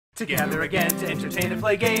Together again to entertain and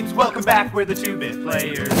play games. Welcome back, we're the 2-Bit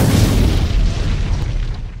Players.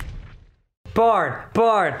 Barn.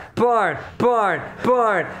 We're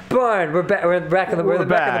back. We're back in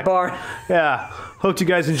the barn. Yeah. Hope you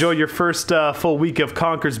guys enjoyed your first full week of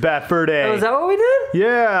Conker's Bat Fur Day. Oh, is that what we did?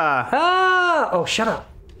 Yeah. Ah! Oh, shut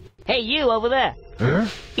up. Hey, you over there. Huh?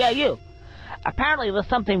 Yeah, you. Apparently there's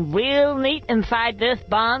something real neat inside this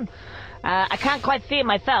barn. I can't quite see it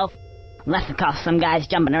myself. Unless, of course, some guy's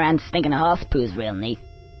jumping around thinking a horse poo's real neat.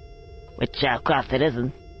 Which, of course, it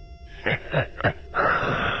isn't.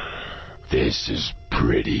 This is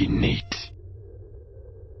pretty neat.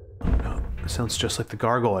 Oh, sounds just like the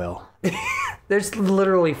gargoyle. There's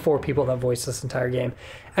literally 4 people that voice this entire game.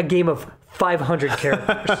 A game of 500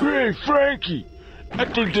 characters. Hey, Frankie! I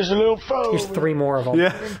think there's a little fellow. There's 3 more of them.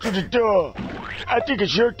 Yeah. To the door. I think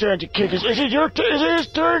it's your turn to kick us. Is it your turn? Is it his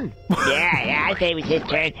turn? Yeah, I say it was his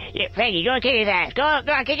turn. Yeah, Frankie, go and kick his ass. Go on,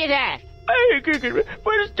 kick his ass. I ain't kicking it,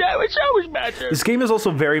 but it's always my turn. This game is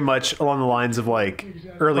also very much along the lines of like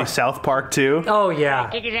early South Park too. Oh, yeah.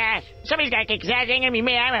 Kick his ass. Somebody's gotta kick his ass. It ain't gonna be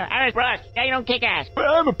me. I'm a brush. Now you don't kick ass. But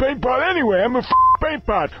I'm a paint pot anyway. I'm a paint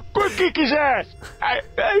pot. Go kick his ass.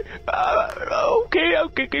 Okay, I'll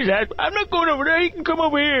kick his ass. I'm not going over there. He can come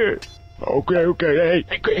over here. Okay.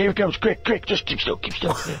 Hey, here he comes. Quick. Just keep still.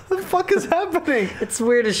 What the fuck is happening? It's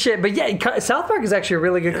weird as shit. But yeah, South Park is actually a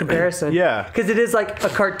really good comparison. Yeah. Because it is like a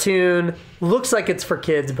cartoon. Looks like it's for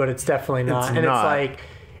kids, but it's definitely not. It's not. It's like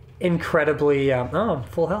incredibly,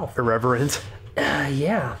 full health. Irreverent.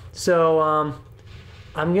 Yeah. So,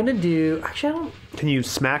 I'm going to do... Actually, I don't... Can you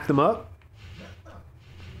smack them up?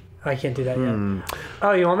 I can't do that yet.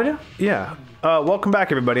 Oh, you want me to? Yeah. Welcome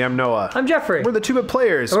back, everybody. I'm Noah. I'm Jeffrey. We're the 2-Bit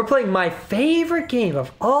Players. And we're playing my favorite game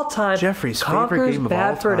of all time. Jeffrey's favorite game of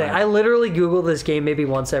all Fur Day. time. I literally Google this game maybe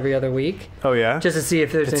once every other week. Oh, yeah? Just to see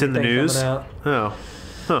if there's It's anything in the news? coming out. Oh.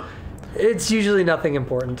 Huh. It's usually nothing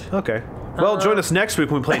important. Okay. Well, join us next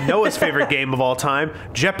week when we play Noah's favorite game of all time,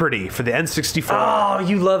 Jeopardy for the N64. Oh,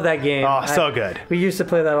 you love that game. Oh, so good. We used to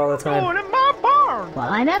play that all the time. Going in my barn. Well,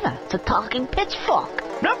 I never. It's a talking pitchfork.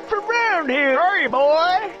 Not from around here, are you,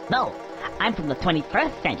 boy? No, I'm from the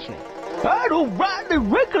 21st century. I don't rightly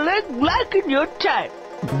recollect liking your type.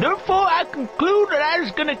 Therefore, I conclude that I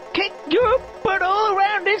was gonna kick your butt all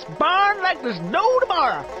around this barn like there's no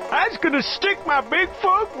tomorrow. I was gonna stick my big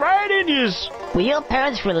fork right in yours. Were your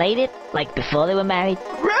parents related, like before they were married?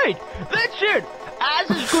 Right, that's it. I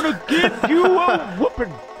was gonna give you a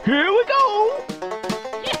whooping. Here we go.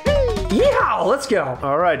 Yeah, let's go.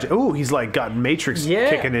 All right. Ooh, he's like got Matrix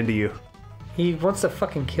kicking into you. He wants to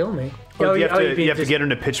fucking kill me. Oh, you have to get him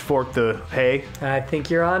to pitchfork the hay. I think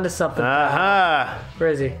you're onto something. Aha. Where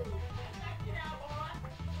is he?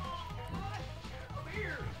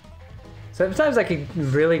 Sometimes I could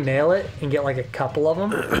really nail it and get like a couple of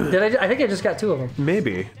them. I think I just got 2 of them.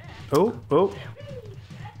 Maybe. Oh.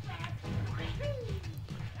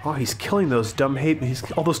 Oh, he's killing those dumb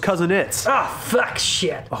all those cousin-its. Ah, fuck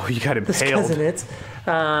shit. Oh, you got impaled. This cousin-its.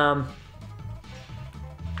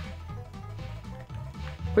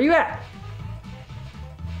 Where you at?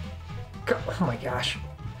 Oh my gosh.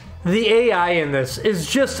 The AI in this is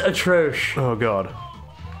just atrocious. Oh, God.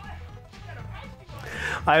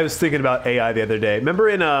 I was thinking about AI the other day. Remember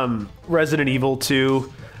in Resident Evil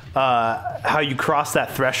 2, how you cross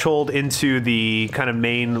that threshold into the kind of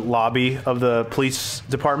main lobby of the police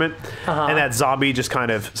department, and that zombie just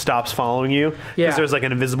kind of stops following you because there's like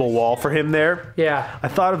an invisible wall for him there. Yeah. I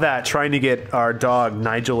thought of that trying to get our dog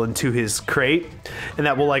Nigel into his crate, and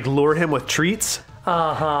that will like lure him with treats,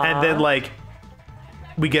 and then like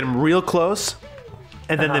we get him real close,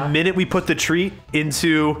 and then the minute we put the treat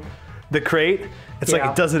into the crate, it's like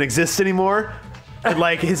it doesn't exist anymore. And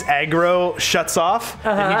like his aggro shuts off,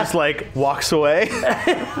 and he just like walks away.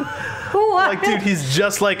 Like, dude, he's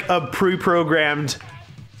just like a pre-programmed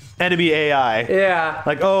enemy AI. Yeah.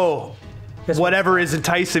 Like, oh, whatever is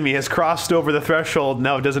enticing me has crossed over the threshold.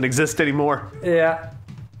 Now it doesn't exist anymore. Yeah.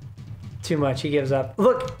 Too much. He gives up.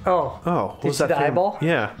 Look. Oh. Oh. Did you see the eyeball?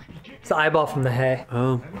 Yeah. It's the eyeball from the hay.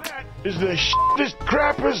 Oh. Is the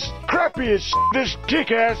crappiest this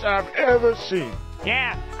kick-ass I've ever seen.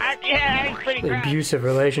 Yeah, it's pretty The great. abusive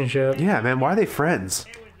relationship. Yeah, man. Why are they friends?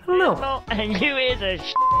 I don't know. And you is a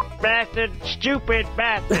bastard, stupid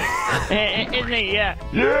bastard. Isn't he? Yeah.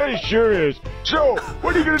 Yeah, he sure is. So,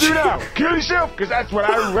 what are you gonna do now? Kill yourself? Because that's what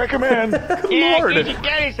I recommend. Yeah, Lord. you should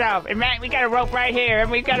kill yourself. And man, we got a rope right here.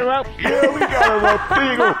 Haven't we got a rope? Yeah, we got a rope.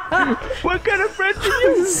 There you go. What kind of friend are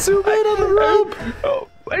you? Zoom in on the rope. Oh,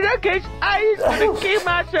 in that case, I just gonna kill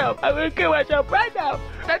myself. I'm gonna kill myself right now.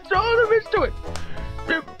 That's all there is to it.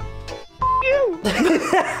 you.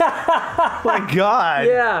 My God.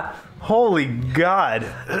 Yeah. Holy God.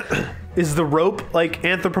 Is the rope like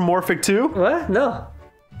anthropomorphic too? What? No.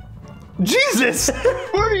 Jesus!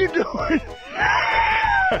 What are you doing?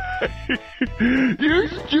 You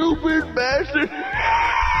stupid bastard.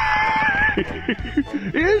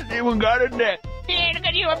 He hasn't even got a neck. Yeah, look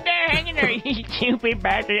at you up there hanging there. You stupid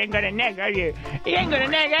bastard ain't got a neck, are you? He ain't got a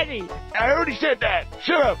neck, has he? I already said that.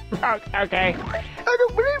 Shut up. Okay. I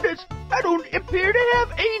don't believe this. I don't appear to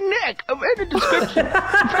have a neck of any description. In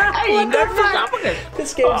fact, I ain't got an esophagus.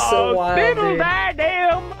 This game's so wild, Fiddle dude. die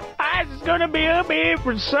damn. I was gonna be up here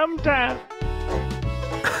for some time.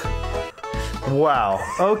 Wow.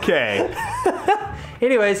 Okay.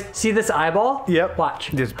 Anyways, see this eyeball? Yep.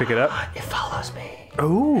 Watch. Just pick it up. It follows me.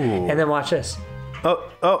 Ooh. And then watch this.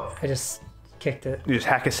 Oh. I just kicked it. You just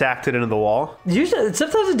hack-a-sacked it into the wall? Usually,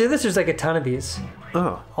 sometimes I do this, there's like a ton of these.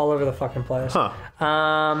 Oh. All over the fucking place. Huh.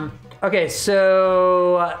 Okay,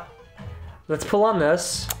 so let's pull on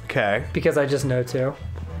this Okay. because I just know to.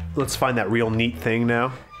 Let's find that real neat thing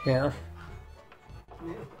now. Yeah.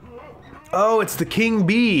 Oh, it's the king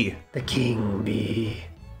bee. The king bee.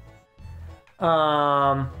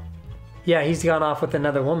 Yeah, he's gone off with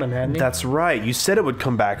another woman, hasn't he? That's right. You said it would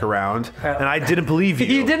come back around, and I didn't believe you.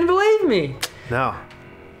 You didn't believe me. No.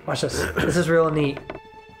 Watch this. This is real neat.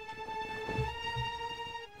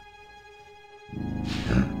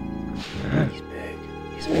 He's big.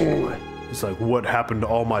 He's big boy. He's like, what happened to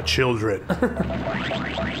all my children? And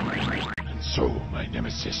so my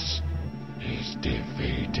nemesis is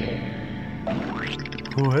defeated.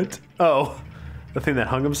 What? Oh, the thing that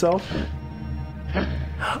hung himself?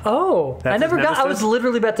 Oh, That's I never his got. I was nemesis?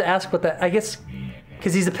 literally about to ask what that. I guess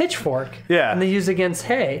because he's a pitchfork. Yeah. And they use against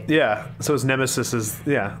hay. Yeah. So his nemesis is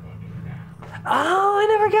yeah. Oh, I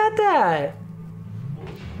never got that.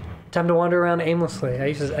 Time to wander around aimlessly.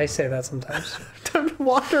 I say that sometimes. Time to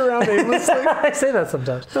wander around aimlessly. I say that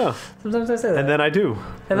sometimes. Oh. Sometimes I say that. And then I do.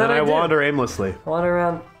 And then I do. wander aimlessly. Wander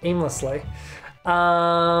around aimlessly.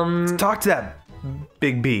 Talk to that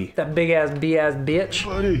big bee. That big ass bee ass bitch.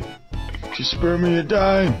 Buddy, just spare me a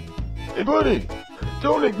dime. Hey, buddy,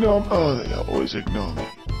 don't ignore me. Oh, they always ignore me.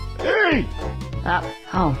 Hey!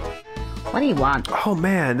 What do you want? Oh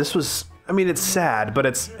man, this was. I mean, it's sad, but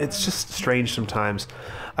it's just strange sometimes.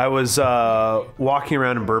 I was walking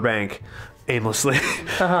around in Burbank aimlessly.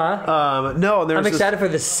 No, there was I'm excited for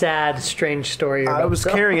the sad, strange story. You're I about was to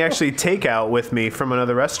tell. carrying actually takeout with me from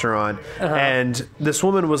another restaurant, and this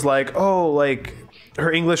woman was like, "Oh, like." Her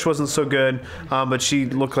English wasn't so good, but she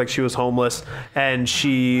looked like she was homeless, and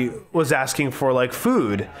she was asking for like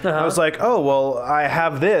food. I was like, "Oh, well, I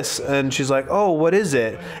have this," and she's like, "Oh, what is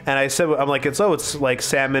it?" And I said, "I'm like, it's like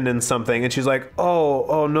salmon and something," and she's like,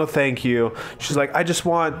 "Oh, no, thank you." She's like, "I just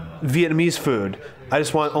want Vietnamese food. I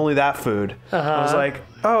just want only that food." I was like,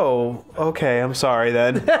 "Oh, okay, I'm sorry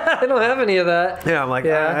then." I don't have any of that. Yeah, I'm like,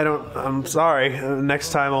 Yeah. I'm sorry.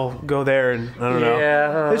 Next time I'll go there and I don't know.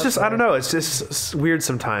 Yeah, It's just, I don't know. It's just weird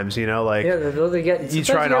sometimes, you know, like Yeah, they get. you sometimes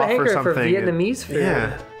try and gotta offer hanker something. for Vietnamese food.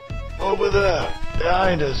 Yeah. Over there,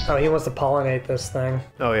 behind us. Oh, he wants to pollinate this thing.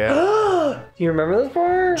 Oh, yeah. Do you remember this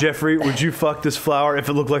part? Jeffrey, would you fuck this flower if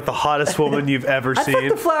it looked like the hottest woman you've ever I'd fuck seen?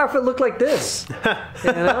 the flower if it looked like this.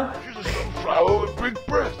 You know? She's a sunflower with big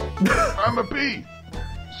breasts. I'm a bee.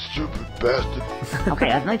 Stupid bastard. Okay,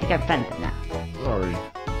 I don't think I'm offended now. Sorry.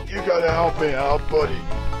 You gotta help me out, buddy.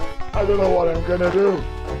 I don't know what I'm gonna do.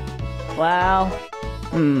 Well,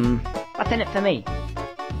 what's in it for me?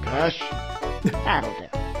 Cash? That'll do.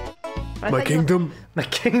 But My kingdom? My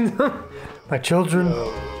kingdom, my children.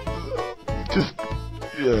 Just,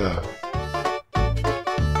 yeah.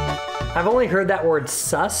 I've only heard that word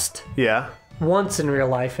sussed Yeah. once in real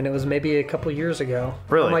life, and it was maybe a couple years ago.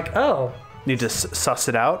 Really? I'm like, oh, Need to suss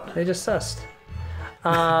it out? they just sussed.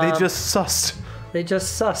 They just sussed. They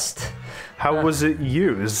just sussed. How was it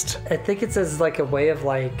used? I think it's as like a way of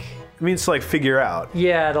like, It means to like figure out.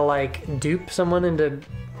 yeah, to like dupe someone into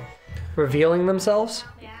revealing themselves.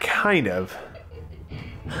 Kind of.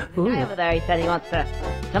 Ooh. guy over there, he said he wants to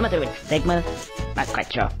something to do with stigmas. Not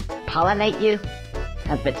quite sure. Pollinate you?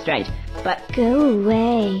 Sounds a bit strange. But Go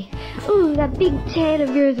away. Ooh, that big tail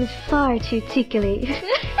of yours is far too tickly.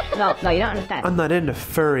 no, you don't understand. I'm not into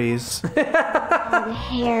furries. The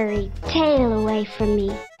hairy tail away from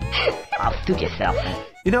me. I'll suit yourself then.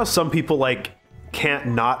 You know, some people like can't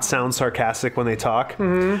not sound sarcastic when they talk.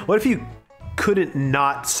 Mm-hmm. What if you couldn't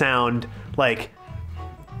not sound like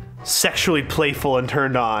sexually playful and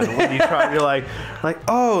turned on when you try? You're like,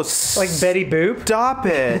 oh, Like Betty Boop. stop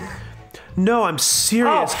it. No, I'm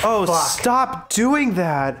serious. Oh, fuck. Stop doing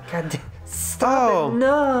that. God damn, stop it.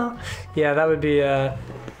 No. Yeah, that would be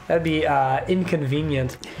That'd be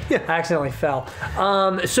inconvenient. Yeah. I accidentally fell.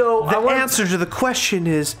 So The answer to the question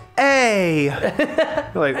is A.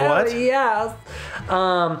 You're like, what? Yeah.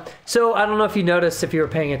 So I don't know if you noticed, if you were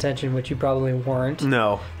paying attention, which you probably weren't.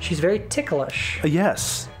 No. She's very ticklish.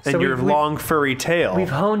 Yes. And So your long furry tail. We've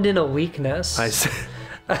honed in a weakness. I see.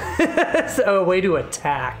 So a way to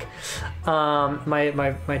attack.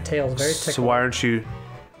 My tail's very ticklish. So why aren't you?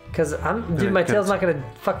 Because dude, my tail's not gonna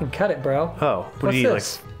fucking cut it, bro. Oh, what What's do you need,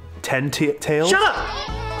 this? like 10 tails? Shut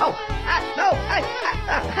up!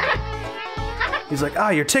 He's like,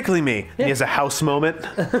 you're tickling me. And he has a house moment.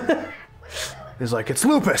 He's like, it's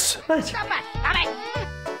lupus. What?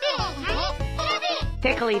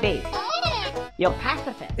 Tickly bee. You're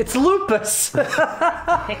pacifist. It's lupus.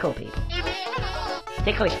 Tickle people.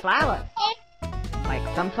 Ticklish flowers. Like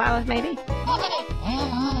sunflowers, maybe?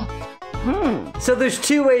 So there's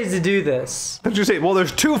two ways to do this. What did you say? Well,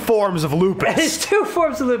 there's 2 forms of lupus. There's 2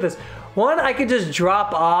 forms of lupus. One, I could just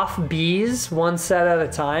drop off bees one set at a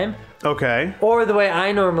time. Okay. Or the way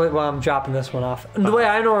I normally, well, I'm dropping this one off. The way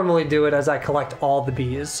I normally do it is I collect all the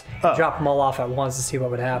bees, drop them all off at once to see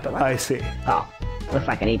what would happen. I see. Oh, looks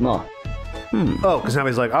like I need more. Oh, because now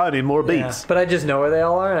he's like, I need more bees. Yeah. But I just know where they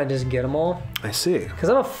all are and I just get them all. I see. Because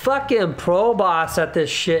I'm a fucking pro boss at this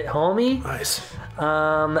shit, homie. Nice.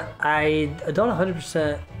 I don't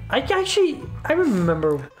 100%. I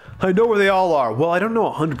remember I know where they all are. Well, I don't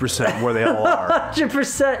know 100% where they all are.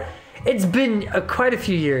 100%. It's been quite a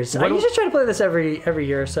few years. I usually try to play this every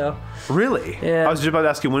year or so. Really? Yeah. I was just about to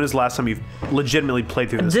ask you, when was the last time you've legitimately played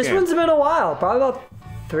through this game? This one's been a while. Probably about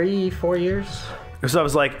 3-4 years. So I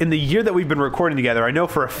was like, in the year that we've been recording together, I know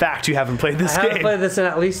for a fact you haven't played this I game. haven't played this in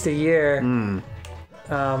at least a year.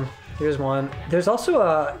 Here's one. There's also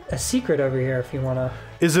a secret over here if you want to.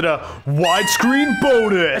 Is it a widescreen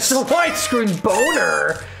bonus? It's a widescreen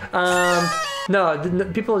boner.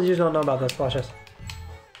 No, people usually don't know about this. Watch this.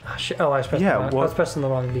 Oh, shit. Oh, I was pressing, I was pressing the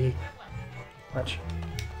wrong B. Watch.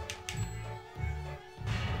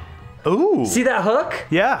 Ooh. See that hook?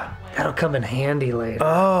 Yeah. That'll come in handy later.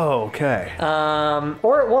 Oh, okay.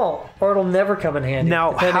 Or it won't. Or it'll never come in handy.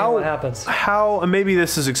 Now, depending on how what happens. and maybe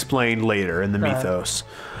this is explained later in the mythos.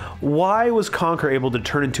 Why was Conker able to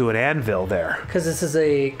turn into an anvil there? Because this is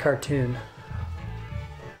a cartoon.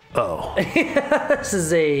 Oh. This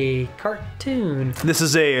is a cartoon. This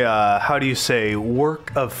is a, how do you say,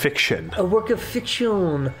 work of fiction. A work of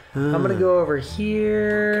fiction. I'm going to go over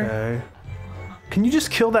here. Okay. Can you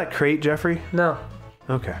just kill that crate, Jeffrey? No.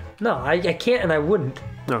 Okay. No, I can't and I wouldn't.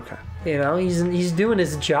 Okay. You know, he's doing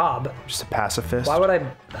his job. Just a pacifist. Why would I?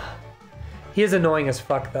 He is annoying as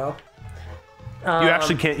fuck, though. You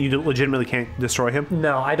actually can't. You legitimately can't destroy him.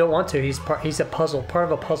 No, I don't want to. He's a puzzle. Part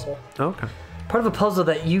of a puzzle. Okay. Part of a puzzle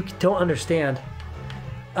that you don't understand.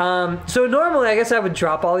 So normally, I guess I would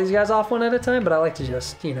drop all these guys off one at a time, but I like to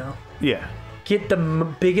just, Yeah. get the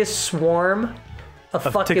biggest swarm of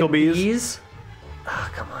fucking tickle bees.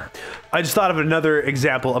 Oh, come on. I just thought of another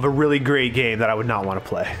example of a really great game that I would not want to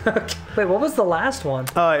play. Wait, what was the last one?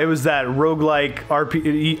 It was that roguelike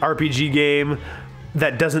RPG game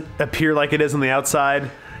that doesn't appear like it is on the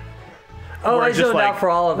outside. Oh, I zoned out for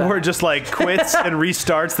all of that. Where it just like quits and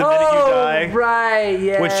restarts the minute you die. Right,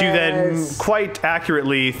 yes. Which you then quite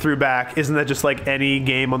accurately threw back. Isn't that just like any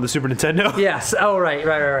game on the Super Nintendo? Yes. Oh, right.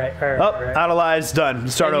 Out of lives, done.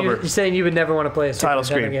 Start over. You're saying you would never want to play a Super Title Nintendo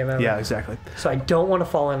screen. game ever. Yeah, exactly. So I don't want to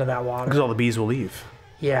fall into that water. Because all the bees will leave.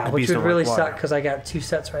 Yeah, The which bees would don't really like water. suck because I got 2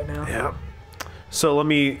 sets right now. Yeah. So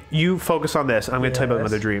you focus on this. I'm going to tell you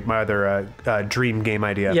about my other dream game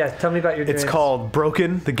idea. Yeah, tell me about your dreams. It's called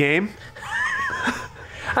Broken, the game.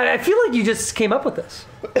 I feel like you just came up with this.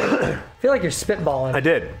 I feel like you're spitballing. I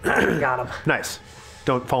did. Got him. Nice.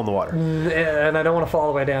 Don't fall in the water. And I don't want to fall all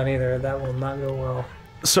the way down either. That will not go well.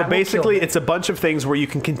 So basically, it's a bunch of things where you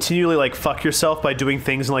can continually like fuck yourself by doing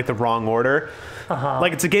things in like the wrong order.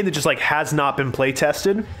 Like it's a game that just like has not been play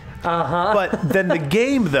tested. But then the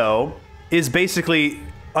game though is basically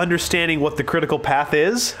understanding what the critical path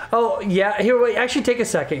is. Oh yeah. Here, wait. Actually, take a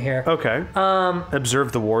second here. Okay.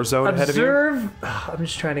 Observe the war zone ahead of you. I'm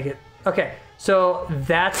just trying to get. Okay. So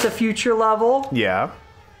that's a future level. Yeah.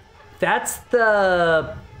 That's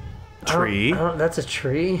the Tree. That's a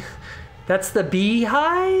tree. That's the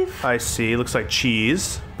beehive. I see. Looks like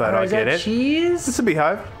cheese, but I Is get that it. cheese? It's a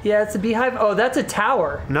beehive. Yeah, it's a beehive. Oh, that's a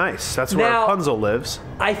tower. Nice. That's where Now- Rapunzel lives.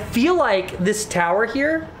 I feel like this tower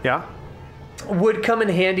here Yeah. would come in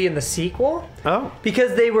handy in the sequel Oh.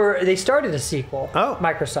 because they started a sequel. Oh.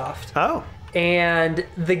 Microsoft. Oh. And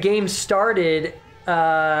the game started.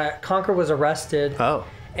 Conker was arrested. Oh.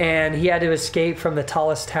 and he had to escape from the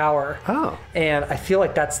tallest tower. Oh. And I feel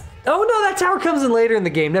like that's... Oh, no, that tower comes in later in the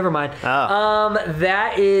game. Never mind. Oh.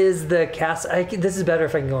 That is the castle. This is better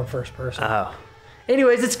if I can go in first person. Oh.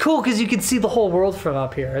 Anyways, it's cool because you can see the whole world from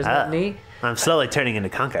up here. Isn't that neat? I'm slowly turning into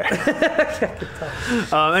Conker. Anyway,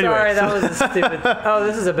 Sorry, that was a stupid... Oh,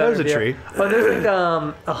 this is a better That was a treat. Oh, there's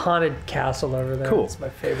like a haunted castle over there. Cool. It's my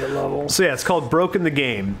favorite level. So yeah, it's called Broken the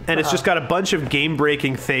Game, and it's just got a bunch of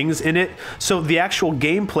game-breaking things in it. So the actual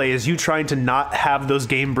gameplay is you trying to not have those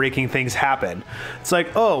game-breaking things happen. It's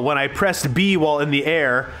like, oh, when I pressed B while in the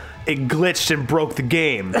air, it glitched and broke the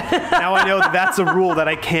game. Now I know that's a rule that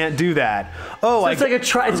I can't do that. Oh, so it's like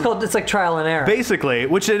it's like trial and error. Basically,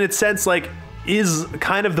 which in its sense, like, is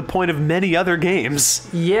kind of the point of many other games.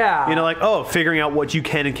 Yeah. You know, like, oh, figuring out what you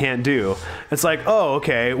can and can't do. It's like, oh,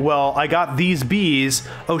 okay, well, I got these bees.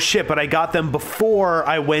 Oh, shit, but I got them before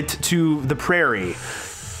I went to the prairie.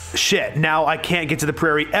 Shit, now I can't get to the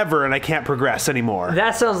prairie ever and I can't progress anymore.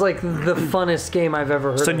 That sounds like the funnest game I've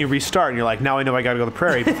ever heard So then you restart and you're like, now I know I gotta go to the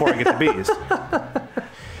prairie before I get the bees.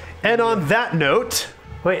 And on that note...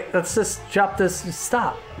 Wait, let's just drop this.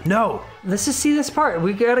 Stop. No. Let's just see this part.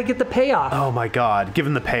 We gotta get the payoff. Oh my god, give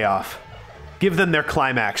them the payoff. Give them their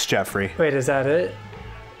climax, Jeffrey. Wait, is that it?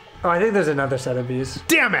 Oh, I think there's another set of bees.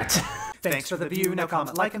 Damn it! Thanks for the view. Now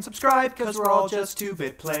comment, like, and subscribe, because we're all just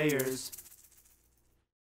 2-bit players.